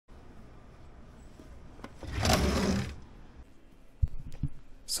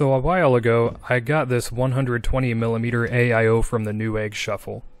So a while ago, I got this 120mm AIO from the Newegg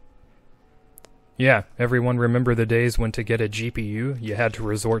Shuffle. Yeah, everyone remember the days when to get a GPU, you had to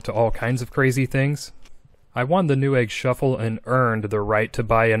resort to all kinds of crazy things? I won the Newegg Shuffle and earned the right to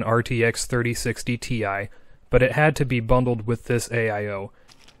buy an RTX 3060 Ti, but it had to be bundled with this AIO.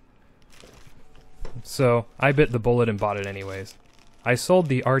 So, I bit the bullet and bought it anyways. I sold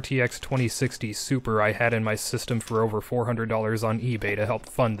the RTX 2060 Super I had in my system for over $400 on eBay to help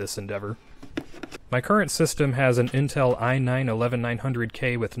fund this endeavor. My current system has an Intel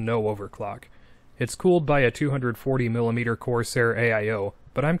i9-11900k with no overclock. It's cooled by a 240mm Corsair AIO,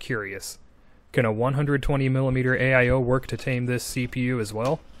 but I'm curious. Can a 120mm AIO work to tame this CPU as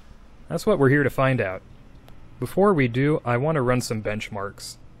well? That's what we're here to find out. Before we do, I want to run some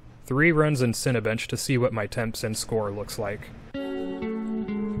benchmarks. 3 runs in Cinebench to see what my temps and score looks like.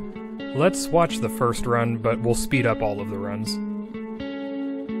 Let's watch the first run, but we'll speed up all of the runs.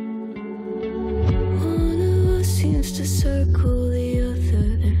 One of us seems to circle the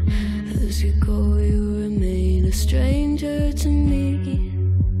other. As you go, you remain a stranger to me,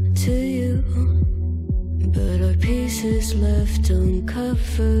 to you. But our pieces left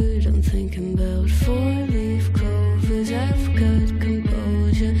uncovered. I'm thinking about 4-leaf clovers. I've got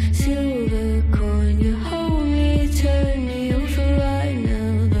composure, silver coin. You hold me, turn me over right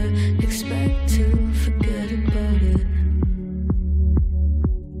now, but expect to forget about it.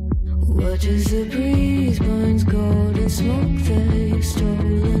 Watch as the breeze burns golden smoke that you've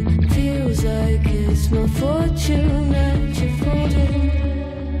stolen. Feels like it's my fortune that you're folding.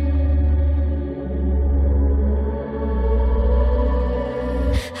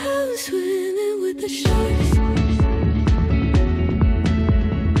 Swimming with the sharks.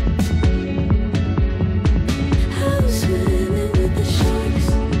 I'm swimming with the sharks.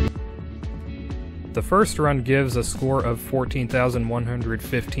 The first run gives a score of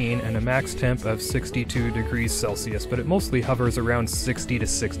 14,115 and a max temp of 62 degrees Celsius, but it mostly hovers around 60 to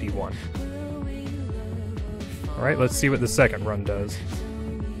 61. Alright, let's see what the second run does.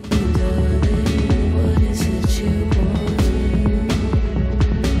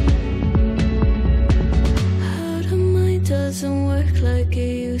 Doesn't work like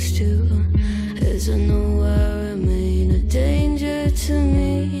it used to, as I know I remain a danger to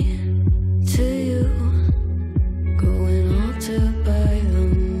me, to you. Going altered by the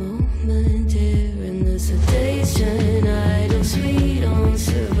moment here, and there's a hesitation, idle, sweet on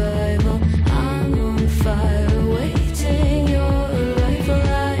survival. I'm on fire, waiting your arrival.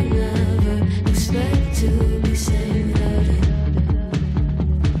 I never expect to be saved without it.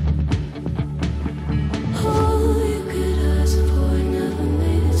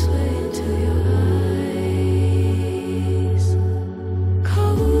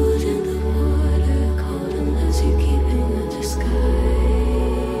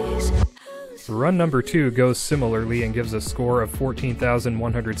 Run number 2 goes similarly and gives a score of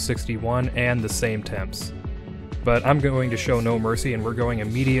 14,161 and the same temps. But I'm going to show no mercy and we're going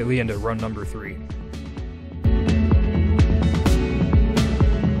immediately into run number 3.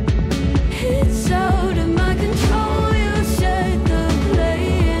 It's out of my control, you set the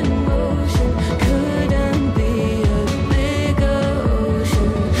play in motion. Couldn't be a bigger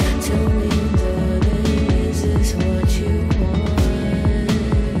ocean. Tell me, darling, is this what you want?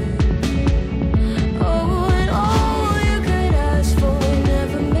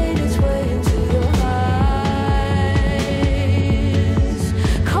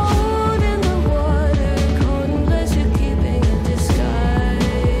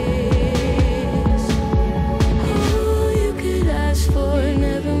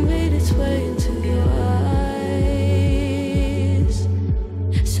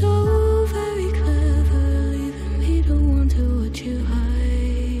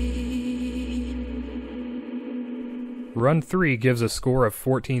 Run 3 gives a score of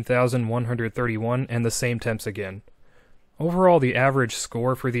 14,131 and the same temps again. Overall, the average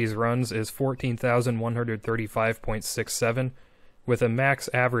score for these runs is 14,135.67, with a max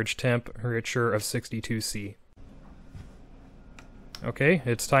average temperature of 62°C. Okay,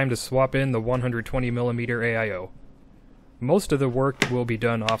 it's time to swap in the 120mm AIO. Most of the work will be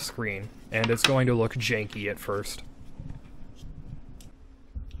done off-screen, and it's going to look janky at first.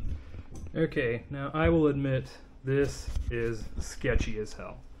 Okay, now I will admit, this is sketchy as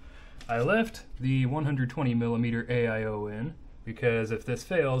hell. I left the 120mm AIO in, because if this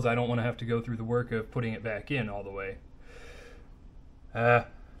fails, I don't want to have to go through the work of putting it back in all the way.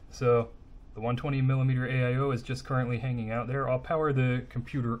 So, the 120mm AIO is just currently hanging out there. I'll power the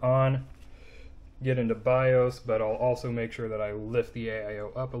computer on, get into BIOS, but I'll also make sure that I lift the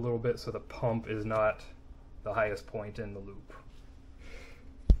AIO up a little bit so the pump is not the highest point in the loop.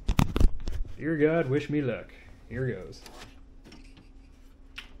 Dear God, wish me luck. Here goes.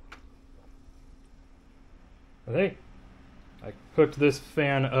 Hey, I hooked this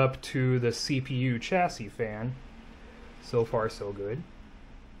fan up to the CPU chassis fan. So far, so good.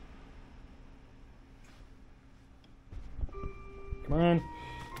 Come on.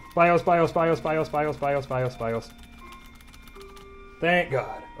 BIOS, BIOS, BIOS, BIOS, BIOS, BIOS, BIOS, BIOS. Thank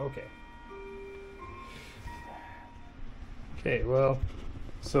God. Okay. Okay, well,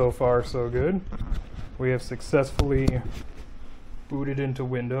 so far so good. We have successfully booted into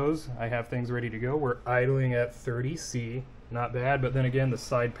Windows. I have things ready to go. We're idling at 30C. Not bad, but then again, the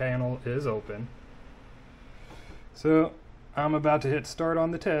side panel is open. So, I'm about to hit start on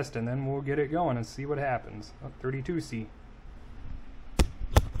the test, and then we'll get it going and see what happens. Oh, 32C.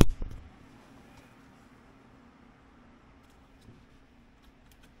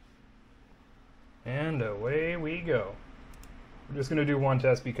 And away we go. We're just going to do one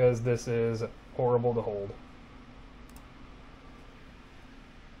test because this is horrible to hold.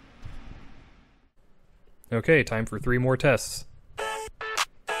 Okay, time for 3 more tests.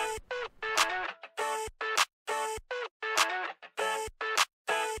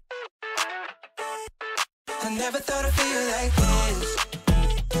 I never thought I'd feel like this.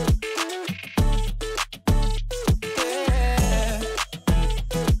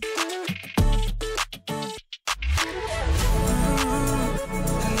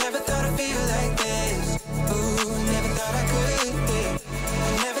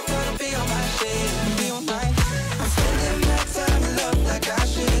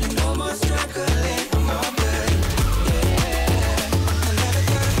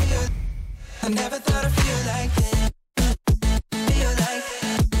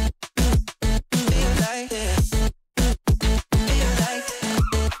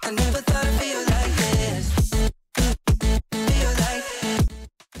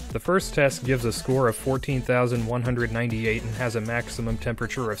 The first test gives a score of 14,198 and has a maximum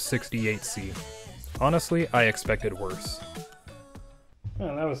temperature of 68°C. Honestly, I expected worse.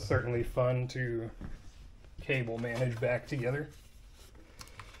 Well, that was certainly fun to cable manage back together.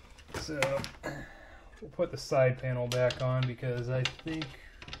 So, we'll put the side panel back on because I think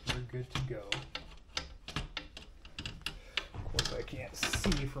we're good to go. Of course, I can't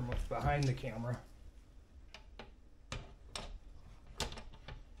see from what's behind the camera.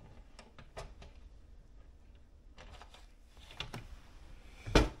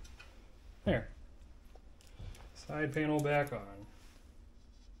 There. Side panel back on.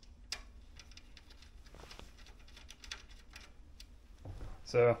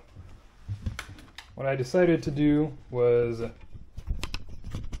 So, what I decided to do was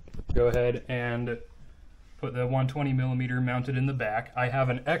go ahead and put the 120mm mounted in the back. I have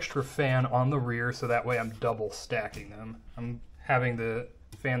an extra fan on the rear, so that way I'm double stacking them. I'm having the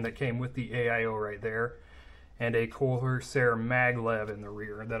fan that came with the AIO right there, and a Corsair maglev in the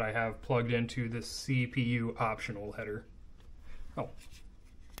rear that I have plugged into the CPU optional header. Oh.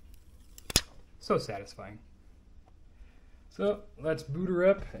 So satisfying. So, let's boot her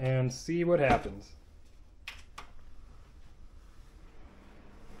up and see what happens.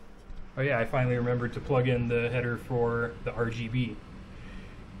 Oh yeah, I finally remembered to plug in the header for the RGB.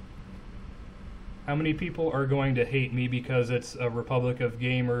 How many people are going to hate me because it's a Republic of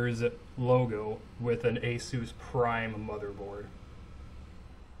Gamers logo with an Asus Prime motherboard?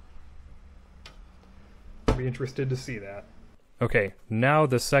 I'll be interested to see that. Okay, now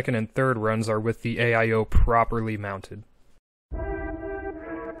the second and third runs are with the AIO properly mounted.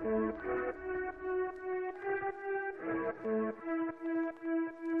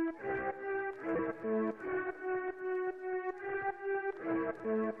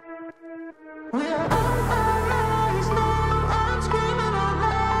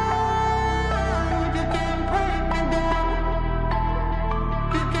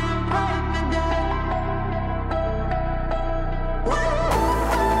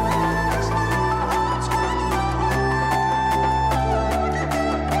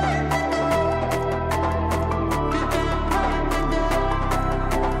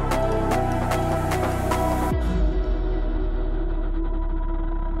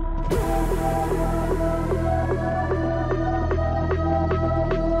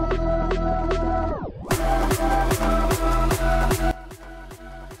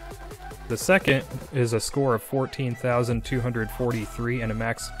 The second is a score of 14,243 and a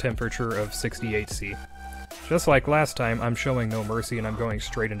max temperature of 68°C. Just like last time, I'm showing no mercy and I'm going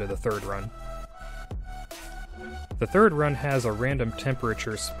straight into the third run. The third run has a random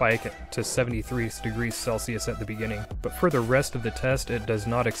temperature spike to 73°C at the beginning, but for the rest of the test it does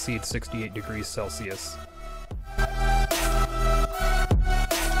not exceed 68°C.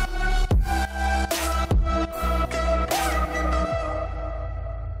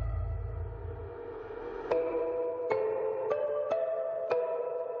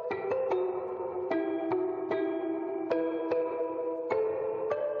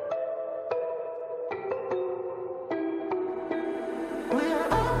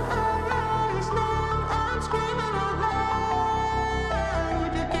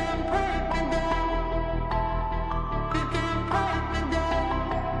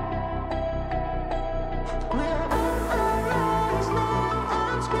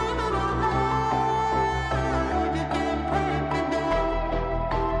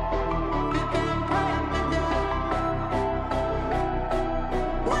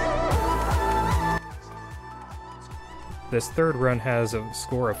 This third run has a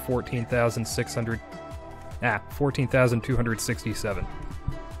score of 14,267.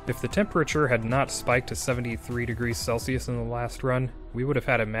 If the temperature had not spiked to 73 degrees Celsius in the last run, we would have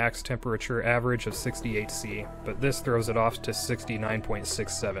had a max temperature average of 68°C, but this throws it off to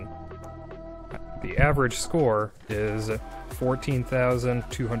 69.67. The average score is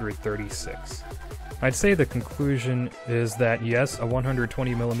 14,236. I'd say the conclusion is that yes, a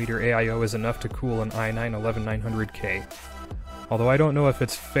 120mm AIO is enough to cool an i9-11900k. Although I don't know if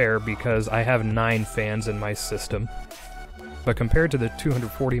it's fair because I have 9 fans in my system. But compared to the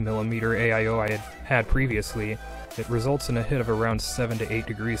 240mm AIO I had previously, it results in a hit of around 7 to 8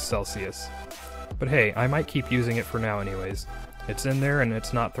 degrees Celsius. But hey, I might keep using it for now anyways. It's in there and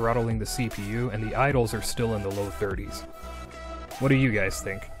it's not throttling the CPU, and the idles are still in the low 30s. What do you guys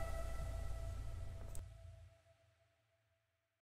think?